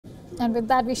And with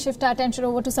that, we shift our attention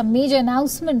over to some major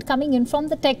announcement coming in from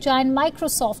the tech giant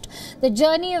Microsoft. The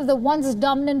journey of the once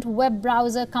dominant web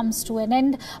browser comes to an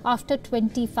end after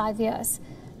 25 years.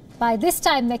 By this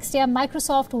time next year,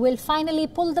 Microsoft will finally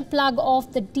pull the plug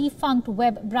off the defunct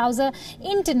web browser,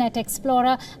 Internet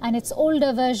Explorer, and its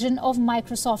older version of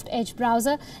Microsoft Edge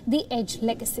browser, the Edge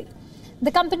Legacy.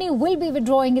 The company will be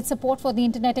withdrawing its support for the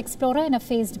Internet Explorer in a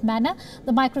phased manner.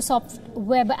 The Microsoft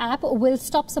web app will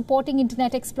stop supporting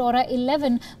Internet Explorer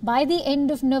 11 by the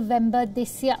end of November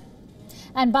this year.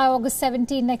 And by August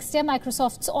 17 next year,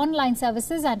 Microsoft's online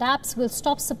services and apps will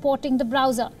stop supporting the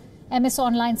browser. MS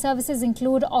Online services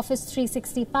include Office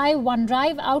 365,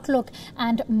 OneDrive, Outlook,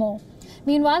 and more.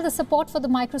 Meanwhile, the support for the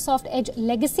Microsoft Edge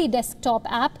Legacy desktop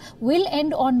app will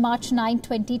end on March 9,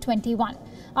 2021.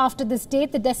 After this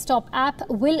date, the desktop app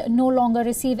will no longer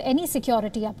receive any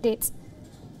security updates.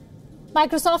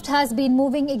 Microsoft has been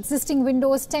moving existing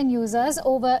Windows 10 users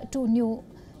over to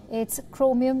its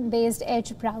Chromium-based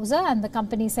Edge browser, and the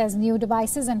company says new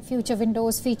devices and future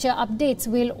Windows feature updates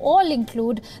will all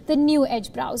include the new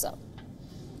Edge browser.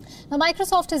 Now,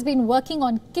 Microsoft has been working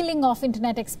on killing off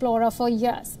Internet Explorer for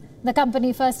years. The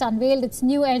company first unveiled its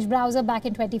new Edge browser back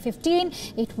in 2015.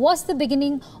 It was the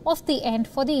beginning of the end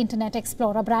for the Internet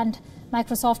Explorer brand.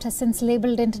 Microsoft has since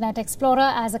labeled Internet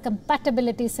Explorer as a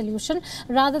compatibility solution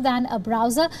rather than a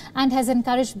browser and has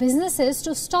encouraged businesses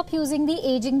to stop using the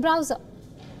aging browser.